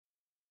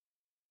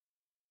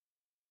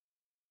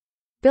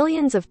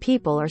Billions of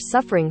people are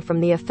suffering from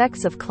the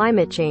effects of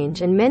climate change,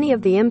 and many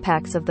of the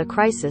impacts of the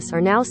crisis are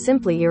now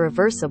simply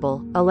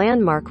irreversible, a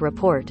landmark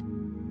report.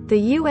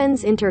 The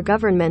UN's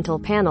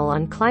Intergovernmental Panel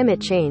on Climate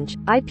Change,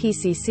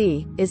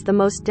 IPCC, is the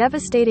most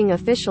devastating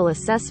official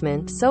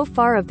assessment so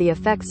far of the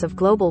effects of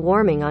global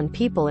warming on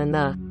people and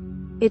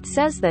It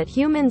says that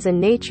humans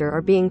and nature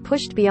are being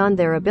pushed beyond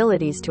their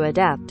abilities to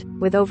adapt,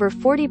 with over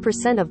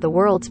 40% of the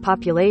world's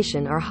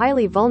population are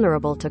highly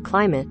vulnerable to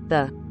climate,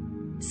 the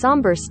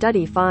somber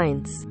study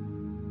finds.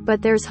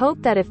 But there's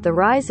hope that if the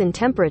rise in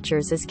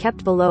temperatures is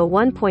kept below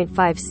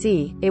 1.5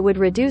 C, it would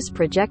reduce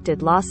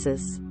projected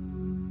losses.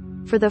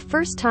 For the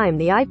first time,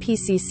 the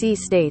IPCC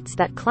states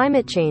that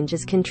climate change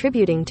is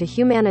contributing to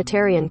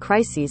humanitarian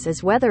crises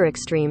as weather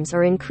extremes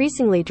are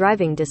increasingly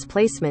driving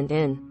displacement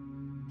in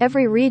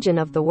every region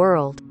of the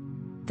world.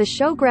 The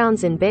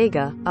showgrounds in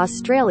Bega,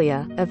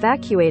 Australia,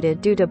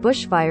 evacuated due to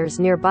bushfires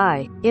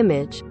nearby.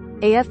 Image,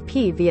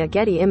 AFP via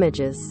Getty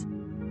Images.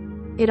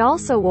 It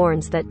also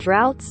warns that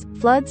droughts,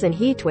 floods and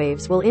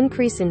heatwaves will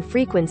increase in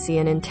frequency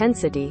and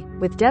intensity,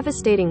 with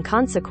devastating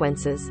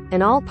consequences,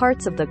 and all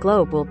parts of the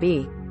globe will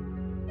be.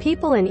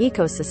 People and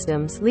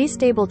ecosystems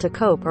least able to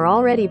cope are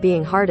already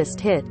being hardest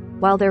hit,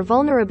 while their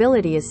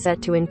vulnerability is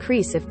set to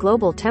increase if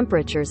global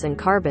temperatures and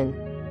carbon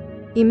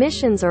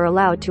emissions are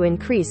allowed to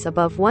increase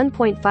above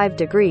 1.5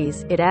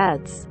 degrees, it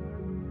adds.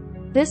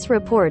 This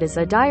report is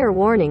a dire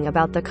warning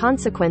about the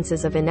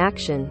consequences of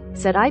inaction,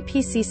 said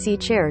IPCC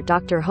Chair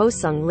Dr.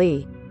 Ho-Sung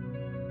Lee.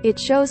 It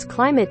shows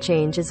climate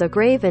change is a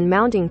grave and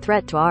mounting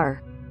threat to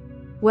our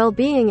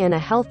well-being and a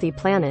healthy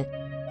planet.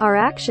 Our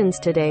actions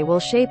today will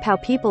shape how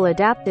people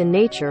adapt and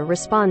nature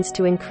responds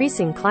to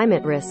increasing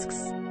climate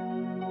risks.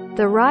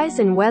 The rise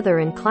in weather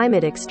and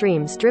climate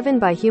extremes driven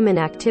by human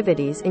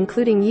activities,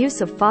 including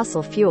use of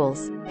fossil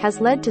fuels, has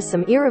led to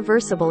some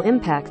irreversible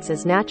impacts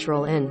as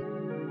natural and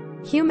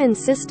human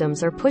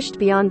systems are pushed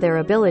beyond their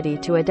ability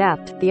to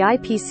adapt, the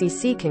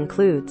IPCC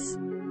concludes.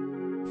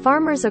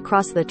 Farmers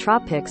across the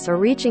tropics are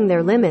reaching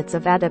their limits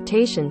of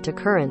adaptation to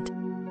current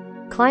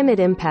climate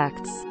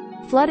impacts.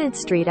 Flooded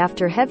street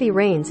after heavy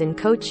rains in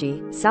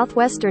Kochi,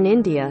 southwestern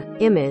India.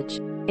 Image,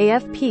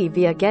 AFP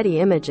via Getty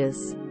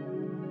Images.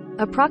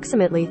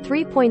 Approximately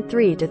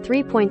 3.3 to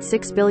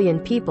 3.6 billion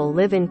people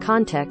live in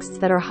contexts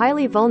that are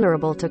highly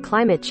vulnerable to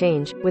climate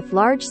change, with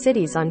large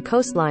cities on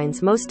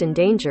coastlines most in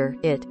danger,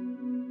 it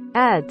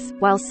adds,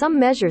 while some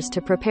measures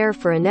to prepare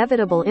for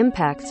inevitable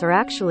impacts are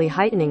actually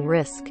heightening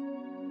risk.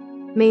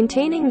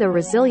 Maintaining the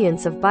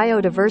resilience of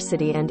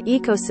biodiversity and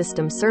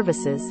ecosystem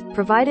services,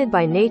 provided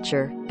by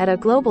nature, at a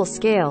global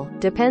scale,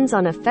 depends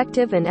on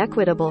effective and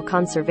equitable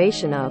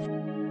conservation of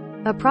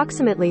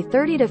approximately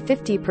 30 to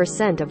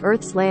 50% of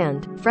Earth's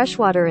land,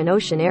 freshwater and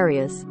ocean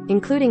areas,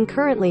 including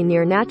currently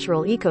near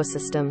natural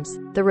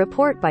ecosystems, the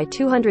report by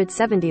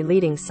 270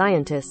 leading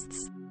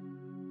scientists.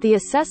 The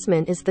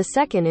assessment is the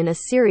second in a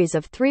series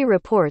of 3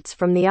 reports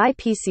from the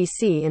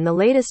IPCC in the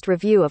latest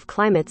review of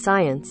climate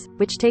science,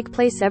 which take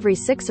place every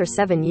 6 or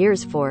 7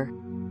 years.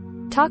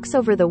 Talks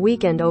over the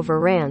weekend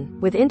overran,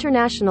 with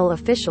international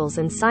officials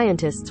and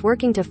scientists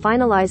working to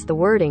finalize the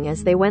wording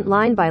as they went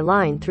line by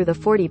line through the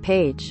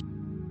 40-page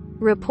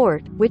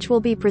report, which will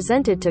be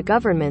presented to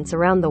governments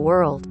around the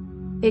world.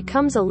 It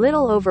comes a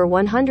little over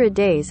 100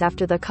 days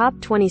after the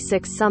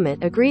COP26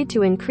 summit agreed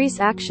to increase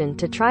action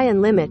to try and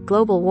limit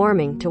global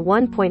warming to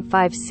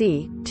 1.5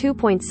 C,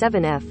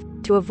 2.7 F,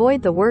 to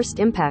avoid the worst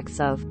impacts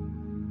of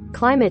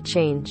climate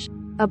change.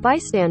 A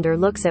bystander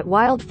looks at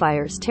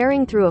wildfires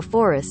tearing through a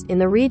forest in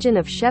the region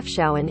of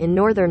Chefchaouen in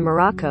northern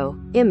Morocco.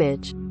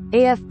 Image,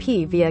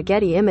 AFP via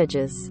Getty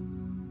Images.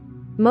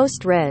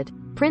 Most read.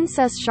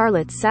 Princess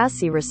Charlotte's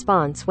sassy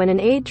response when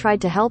an aide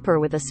tried to help her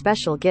with a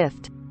special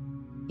gift.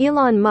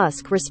 Elon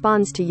Musk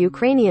responds to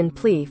Ukrainian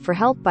plea for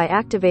help by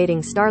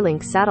activating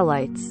Starlink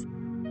satellites.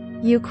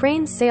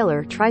 Ukraine's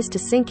sailor tries to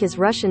sink his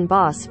Russian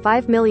boss'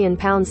 £5 million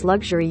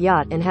luxury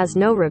yacht and has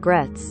no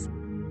regrets.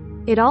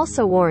 It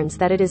also warns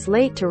that it is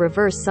late to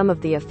reverse some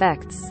of the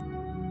effects.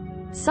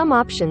 Some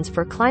options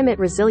for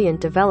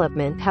climate-resilient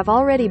development have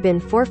already been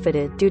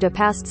forfeited due to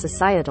past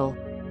societal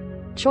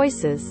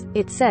choices,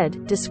 it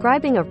said,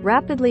 describing a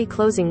rapidly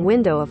closing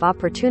window of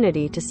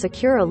opportunity to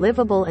secure a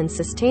livable and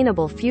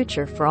sustainable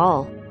future for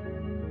all.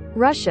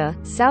 Russia,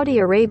 Saudi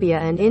Arabia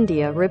and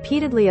India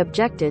repeatedly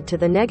objected to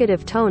the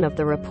negative tone of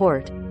the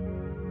report.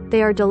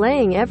 They are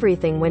delaying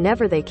everything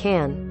whenever they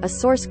can, a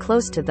source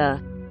close to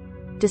the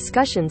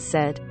discussions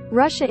said.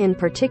 Russia in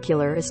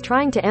particular is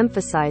trying to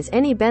emphasize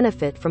any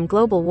benefit from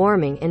global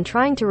warming and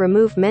trying to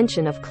remove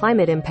mention of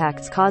climate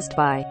impacts caused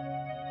by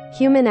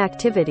human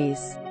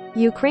activities.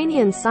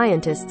 Ukrainian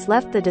scientists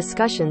left the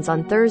discussions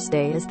on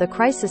Thursday as the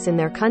crisis in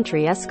their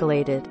country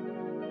escalated.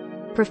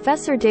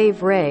 Professor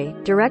Dave Ray,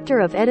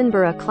 director of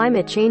Edinburgh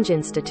Climate Change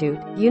Institute,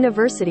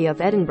 University of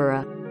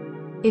Edinburgh.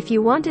 If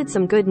you wanted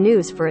some good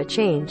news for a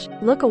change,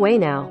 look away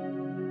now.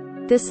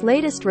 This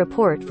latest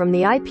report from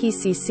the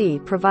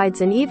IPCC provides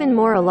an even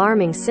more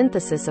alarming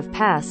synthesis of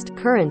past,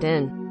 current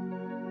and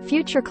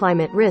future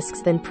climate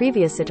risks than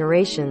previous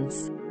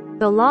iterations.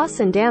 The loss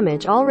and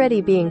damage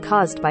already being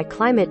caused by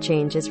climate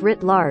change is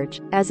writ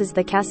large, as is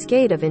the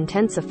cascade of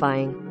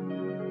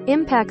intensifying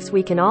impacts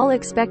we can all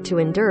expect to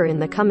endure in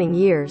the coming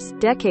years,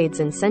 decades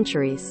and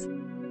centuries.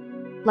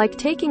 Like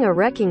taking a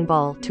wrecking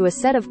ball to a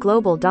set of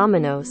global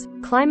dominoes,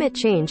 climate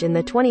change in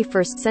the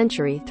 21st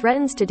century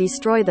threatens to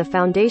destroy the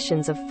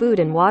foundations of food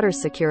and water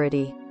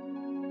security,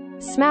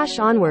 smash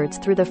onwards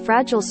through the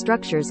fragile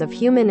structures of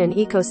human and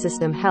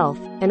ecosystem health,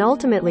 and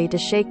ultimately to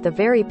shake the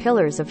very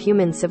pillars of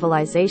human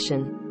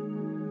civilization.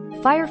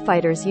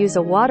 Firefighters use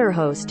a water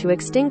hose to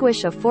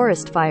extinguish a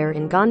forest fire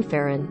in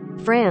Gonfaron,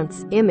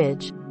 France.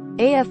 Image.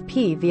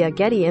 AFP via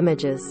Getty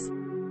Images.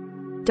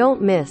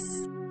 Don't miss.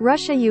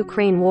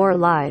 Russia-Ukraine war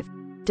live.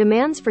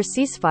 Demands for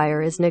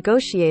ceasefire as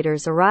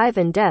negotiators arrive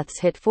and deaths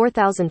hit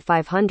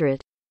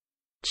 4,500.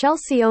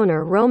 Chelsea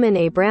owner Roman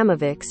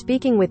Abramovich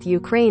speaking with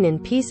Ukraine in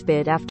peace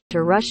bid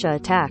after Russia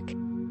attack.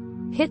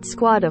 Hit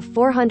squad of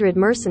 400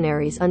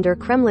 mercenaries under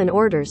Kremlin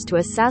orders to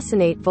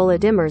assassinate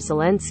Volodymyr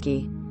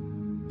Zelensky.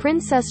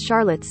 Princess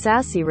Charlotte's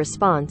sassy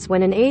response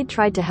when an aide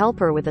tried to help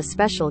her with a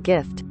special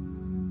gift.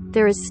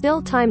 There is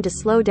still time to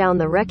slow down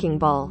the wrecking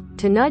ball,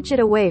 to nudge it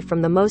away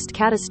from the most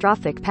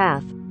catastrophic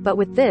path, but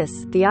with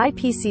this, the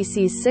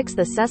IPCC's sixth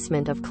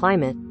assessment of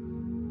climate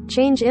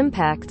change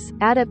impacts,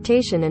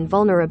 adaptation and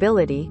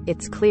vulnerability,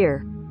 it's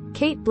clear.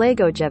 Kate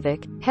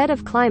Blagojevic, head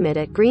of climate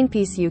at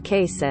Greenpeace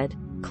UK said,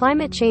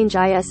 "Climate change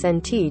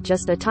isn't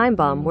just a time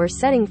bomb we're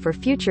setting for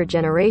future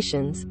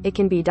generations, it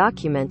can be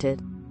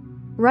documented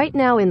right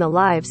now in the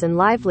lives and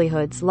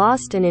livelihoods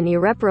lost and in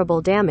irreparable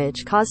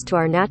damage caused to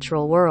our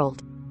natural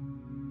world."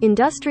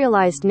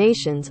 Industrialized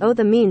nations owe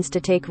the means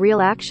to take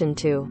real action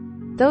to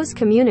those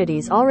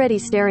communities already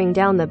staring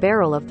down the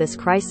barrel of this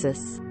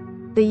crisis.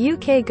 The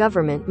UK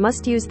government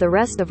must use the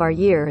rest of our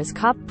year as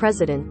COP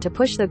president to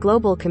push the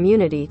global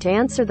community to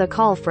answer the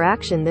call for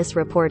action this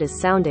report is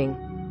sounding.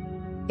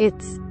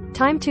 It's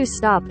time to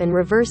stop and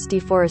reverse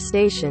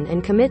deforestation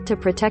and commit to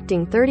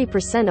protecting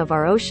 30% of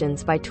our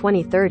oceans by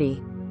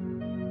 2030.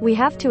 We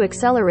have to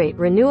accelerate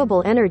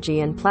renewable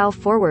energy and plow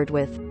forward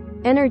with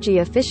energy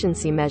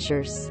efficiency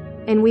measures.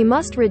 And we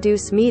must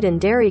reduce meat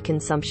and dairy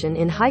consumption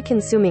in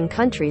high-consuming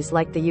countries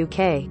like the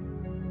UK.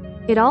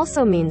 It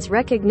also means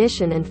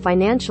recognition and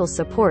financial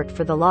support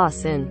for the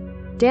loss and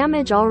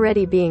damage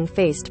already being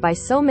faced by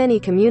so many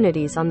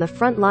communities on the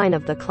front line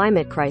of the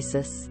climate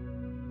crisis.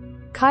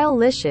 Kyle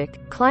Lishik,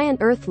 client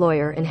Earth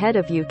lawyer and head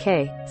of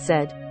UK,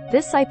 said,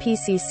 "This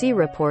IPCC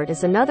report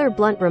is another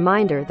blunt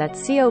reminder that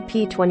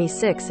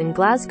COP26 in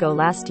Glasgow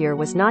last year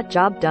was not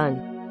job done.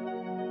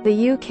 The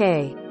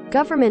UK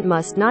government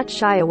must not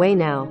shy away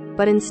now,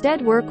 but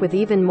instead work with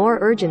even more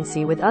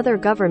urgency with other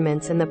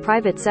governments in the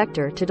private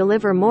sector to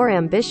deliver more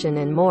ambition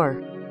and more."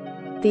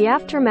 The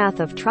aftermath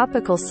of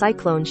tropical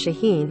cyclone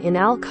Shaheen in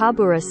Al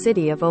Kabura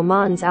city of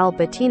Oman's Al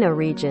Batina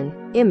region.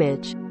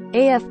 Image.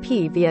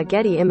 AFP via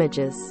Getty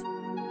Images.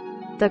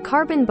 The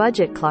carbon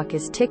budget clock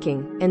is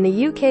ticking, and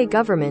the UK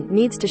government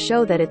needs to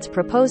show that its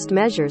proposed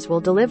measures will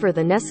deliver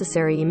the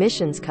necessary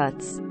emissions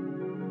cuts.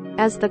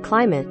 As the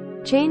Climate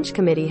Change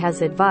Committee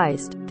has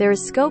advised, there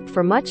is scope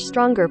for much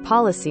stronger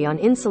policy on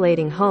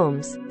insulating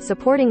homes,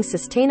 supporting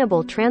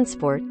sustainable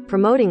transport,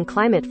 promoting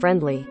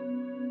climate-friendly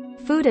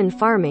food and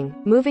farming,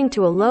 moving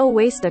to a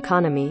low-waste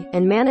economy,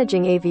 and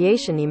managing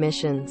aviation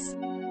emissions.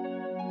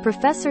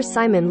 Professor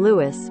Simon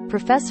Lewis,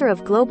 Professor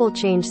of Global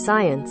Change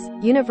Science,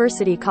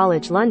 University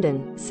College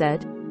London,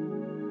 said,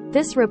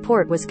 "This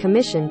report was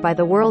commissioned by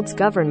the world's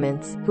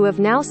governments, who have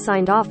now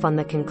signed off on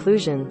the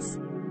conclusions.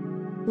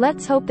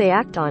 Let's hope they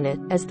act on it,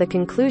 as the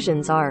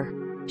conclusions are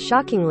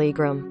shockingly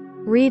grim."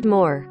 Read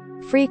more.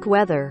 Freak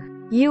weather.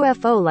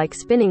 UFO-like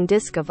spinning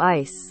disk of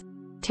ice.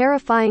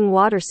 Terrifying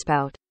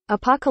waterspout.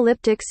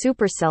 Apocalyptic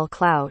supercell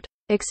cloud.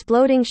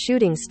 Exploding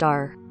shooting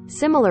star.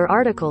 Similar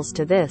articles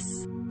to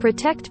this.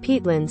 Protect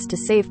peatlands to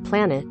save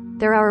planet.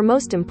 They're our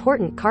most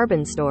important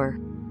carbon store.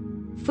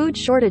 Food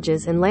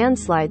shortages and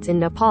landslides in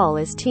Nepal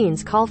as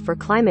teens call for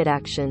climate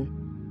action.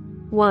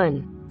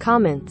 1.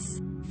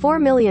 Comments. 4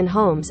 million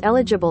homes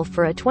eligible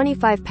for a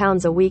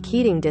 £25 a week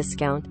heating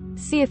discount.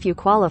 See if you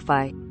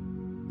qualify.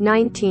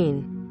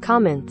 19.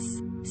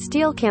 Comments.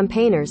 Steel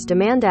campaigners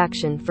demand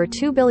action for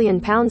 £2 billion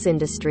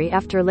industry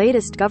after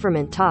latest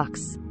government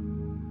talks.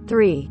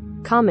 3.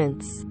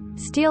 Comments.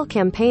 Steel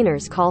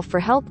campaigners call for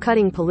help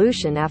cutting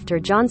pollution after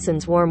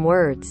Johnson's warm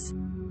words.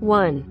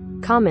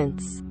 1.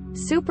 Comments.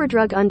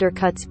 Superdrug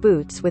undercuts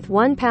boots with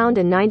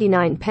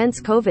 £1.99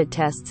 COVID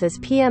tests as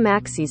PM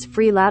axes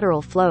free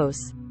lateral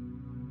flows.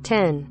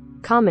 10.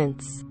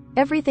 Comments.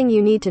 Everything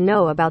you need to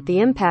know about the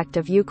impact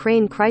of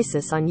Ukraine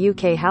crisis on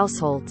UK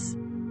households.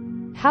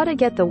 How to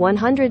get the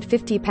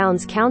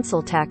 £150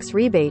 council tax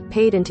rebate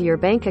paid into your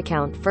bank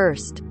account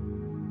first.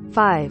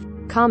 5.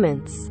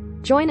 Comments.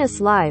 Join us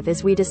live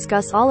as we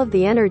discuss all of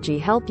the energy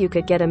help you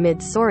could get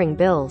amid soaring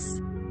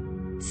bills.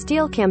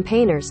 Steel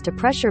campaigners to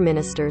pressure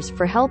ministers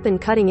for help in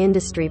cutting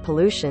industry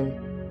pollution.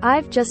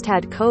 I've just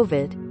had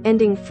COVID.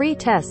 Ending free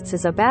tests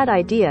is a bad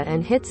idea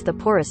and hits the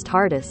poorest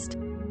hardest.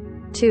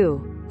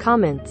 2.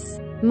 Comments.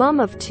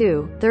 Mum of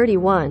 2,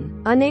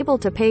 31, unable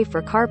to pay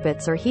for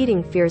carpets or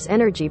heating fears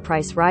energy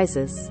price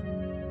rises.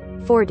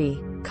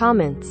 40.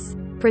 Comments.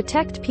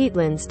 Protect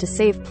peatlands to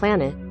save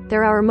planet.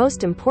 They're our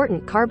most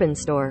important carbon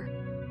store.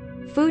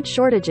 Food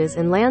shortages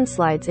and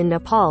landslides in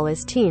Nepal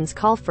as teens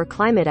call for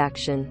climate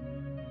action.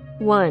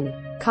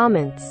 1.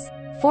 Comments.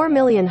 4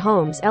 million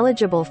homes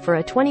eligible for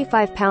a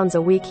 £25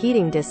 a week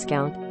heating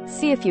discount.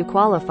 See if you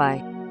qualify.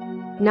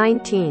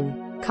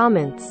 19.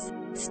 Comments.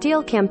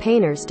 Steel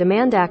campaigners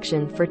demand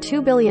action for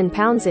 £2 billion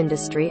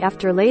industry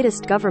after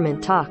latest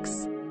government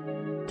talks.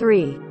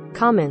 3.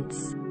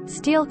 Comments.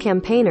 Steel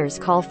campaigners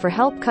call for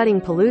help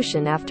cutting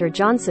pollution after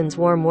Johnson's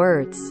warm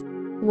words.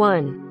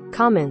 1.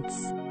 Comments.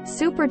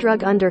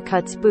 Superdrug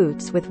undercuts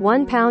boots with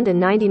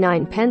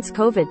 £1.99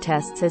 COVID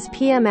tests as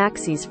PM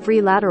axes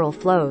free lateral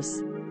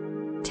flows.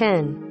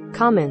 10.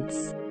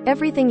 Comments.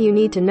 Everything you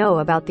need to know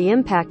about the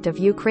impact of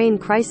Ukraine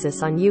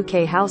crisis on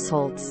UK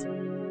households.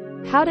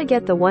 How to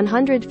get the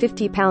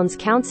 £150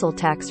 council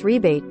tax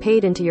rebate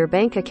paid into your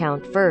bank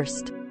account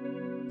first.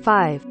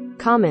 5.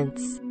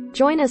 Comments.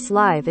 Join us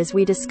live as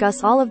we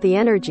discuss all of the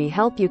energy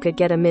help you could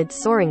get amid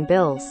soaring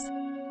bills.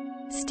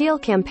 Steel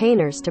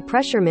campaigners to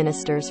pressure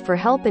ministers for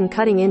help in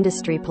cutting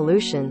industry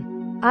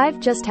pollution. I've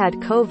just had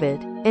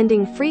COVID.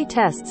 Ending free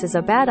tests is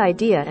a bad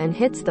idea and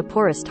hits the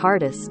poorest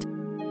hardest.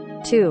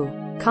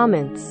 2.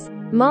 Comments.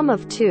 Mum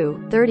of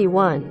 2,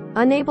 31,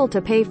 unable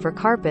to pay for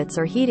carpets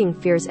or heating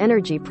fears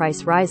energy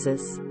price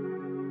rises.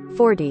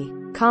 40.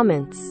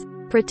 Comments.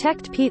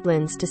 Protect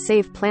peatlands to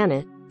save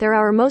planet. They're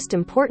our most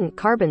important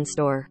carbon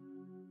store.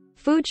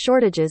 Food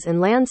shortages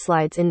and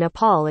landslides in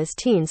Nepal as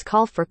teens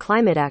call for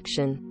climate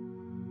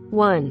action.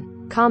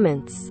 1.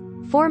 Comments.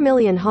 4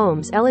 million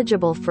homes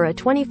eligible for a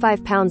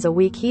 £25 a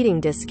week heating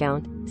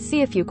discount.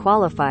 See if you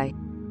qualify.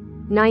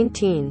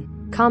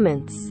 19.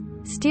 Comments.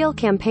 Steel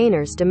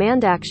campaigners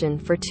demand action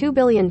for £2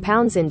 billion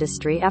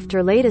industry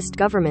after latest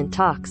government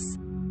talks.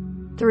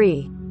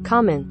 3.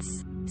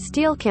 Comments.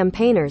 Steel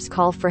campaigners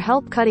call for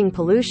help cutting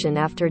pollution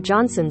after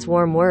Johnson's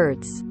warm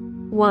words.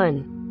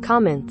 1.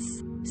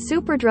 Comments.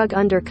 Superdrug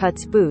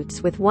undercuts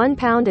boots with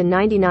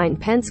 £1.99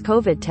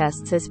 COVID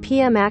tests as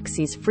PM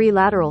axes free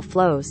lateral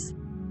flows.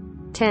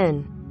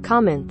 10.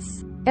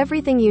 Comments.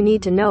 Everything you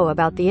need to know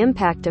about the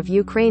impact of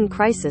Ukraine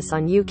crisis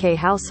on UK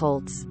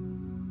households.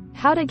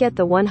 How to get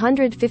the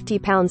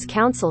 £150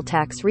 council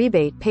tax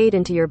rebate paid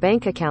into your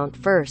bank account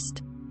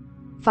first.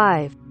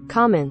 5.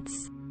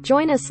 Comments.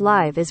 Join us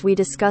live as we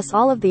discuss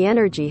all of the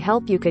energy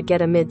help you could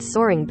get amid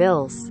soaring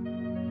bills.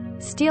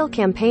 Steel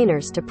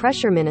campaigners to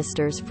pressure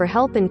ministers for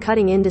help in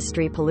cutting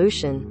industry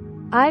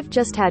pollution. I've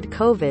just had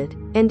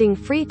COVID. Ending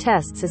free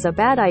tests is a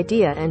bad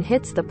idea and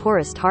hits the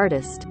poorest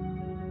hardest.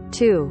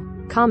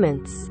 2.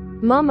 Comments.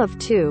 Mum of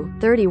 2,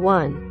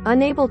 31,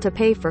 unable to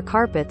pay for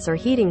carpets or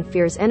heating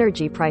fears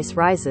energy price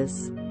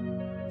rises.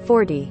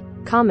 40.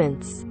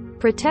 Comments.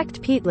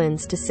 Protect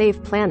peatlands to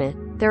save planet.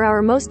 They're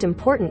our most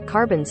important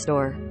carbon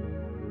store.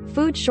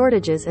 Food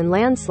shortages and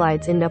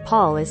landslides in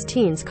Nepal as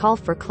teens call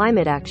for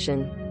climate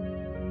action.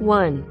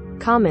 1.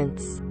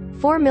 Comments.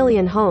 4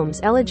 million homes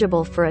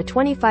eligible for a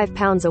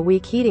 £25 a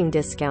week heating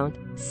discount.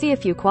 See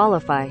if you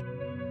qualify.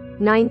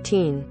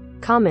 19.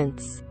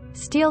 Comments.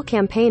 Steel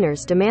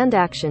campaigners demand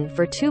action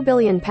for £2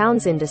 billion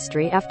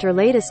industry after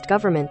latest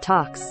government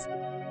talks.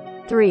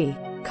 3.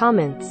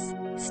 Comments.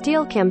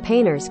 Steel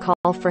campaigners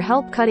call for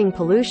help cutting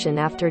pollution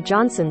after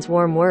Johnson's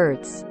warm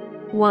words.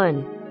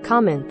 1.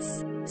 Comments.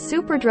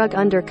 Superdrug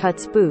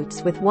undercuts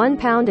boots with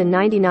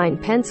 £1.99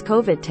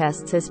 COVID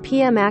tests as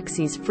PM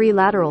axes free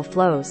lateral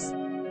flows.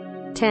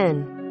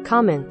 10.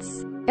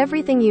 Comments.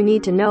 Everything you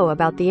need to know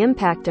about the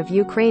impact of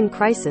Ukraine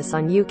crisis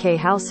on UK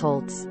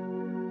households.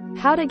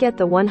 How to get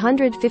the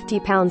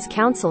 £150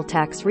 council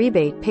tax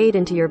rebate paid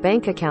into your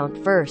bank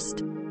account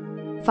first.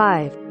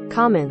 5.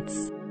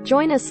 Comments.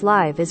 Join us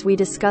live as we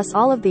discuss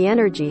all of the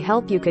energy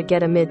help you could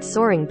get amid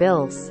soaring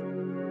bills.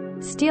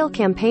 Steel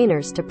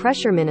campaigners to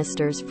pressure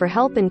ministers for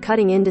help in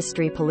cutting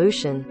industry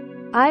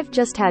pollution. I've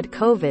just had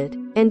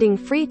COVID. Ending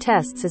free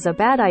tests is a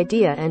bad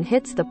idea and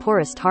hits the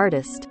poorest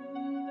hardest.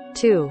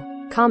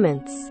 2.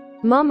 Comments.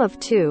 Mum of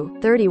 2,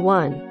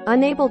 31,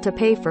 unable to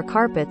pay for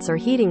carpets or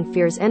heating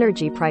fears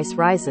energy price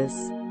rises.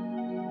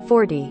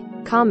 40.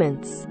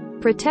 Comments.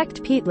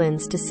 Protect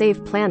peatlands to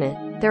save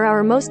planet. They're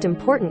our most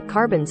important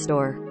carbon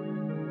store.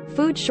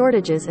 Food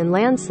shortages and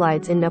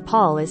landslides in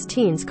Nepal as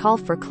teens call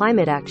for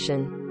climate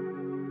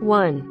action.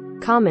 1.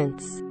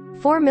 Comments.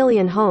 4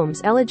 million homes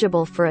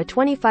eligible for a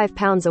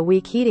 £25 a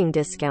week heating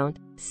discount.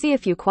 See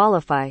if you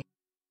qualify.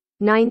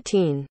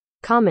 19.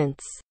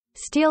 Comments.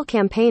 Steel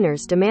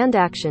campaigners demand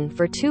action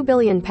for £2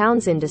 billion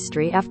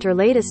industry after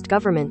latest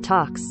government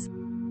talks.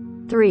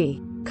 3.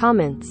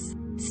 Comments.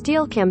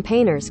 Steel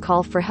campaigners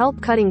call for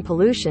help cutting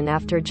pollution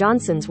after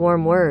Johnson's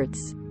warm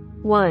words.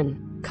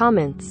 1.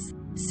 Comments.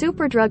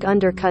 Superdrug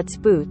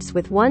undercuts boots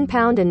with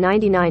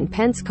 £1.99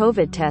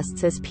 COVID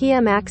tests as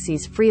PM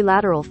axes free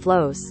lateral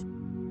flows.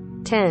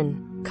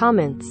 10.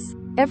 Comments.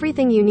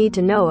 Everything you need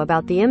to know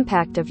about the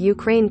impact of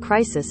Ukraine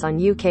crisis on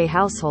UK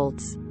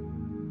households.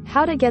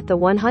 How to get the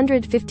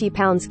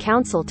 £150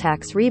 council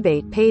tax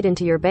rebate paid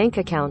into your bank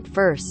account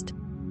first.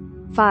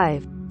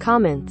 5.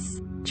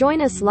 Comments.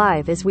 Join us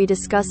live as we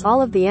discuss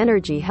all of the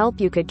energy help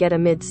you could get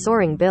amid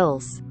soaring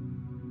bills.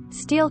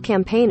 Steel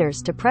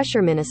campaigners to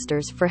pressure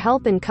ministers for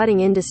help in cutting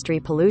industry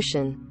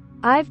pollution.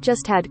 I've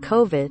just had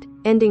COVID.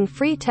 Ending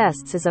free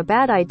tests is a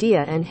bad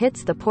idea and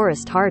hits the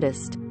poorest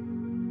hardest.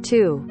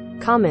 2.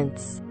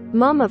 Comments.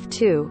 Mom of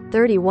 2,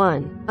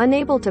 31,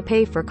 unable to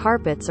pay for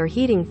carpets or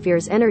heating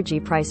fears energy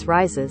price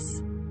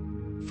rises.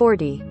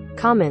 40.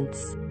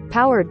 Comments.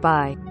 Powered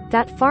by.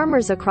 That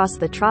farmers across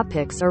the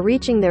tropics are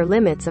reaching their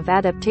limits of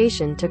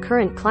adaptation to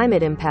current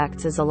climate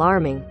impacts is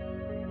alarming.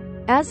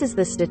 As is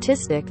the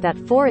statistic that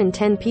 4 in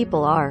 10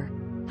 people are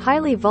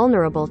highly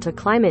vulnerable to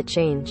climate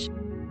change.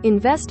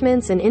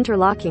 Investments and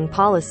interlocking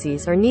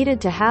policies are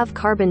needed to halve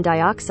carbon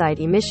dioxide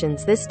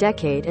emissions this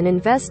decade and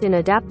invest in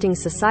adapting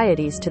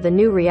societies to the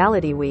new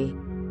reality we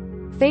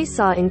face.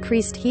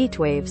 Increased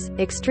heatwaves,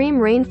 extreme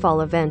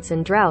rainfall events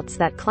and droughts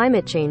that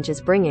climate change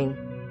is bringing.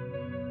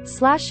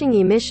 Slashing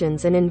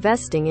emissions and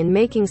investing in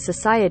making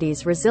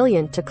societies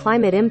resilient to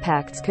climate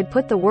impacts could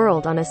put the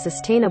world on a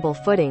sustainable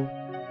footing.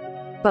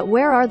 But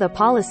where are the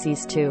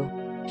policies to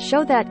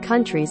show that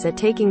countries are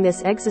taking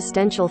this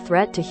existential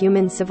threat to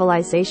human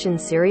civilization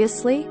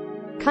seriously?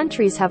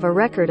 Countries have a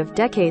record of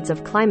decades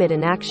of climate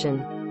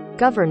inaction.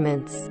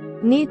 Governments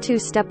need to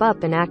step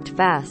up and act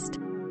fast.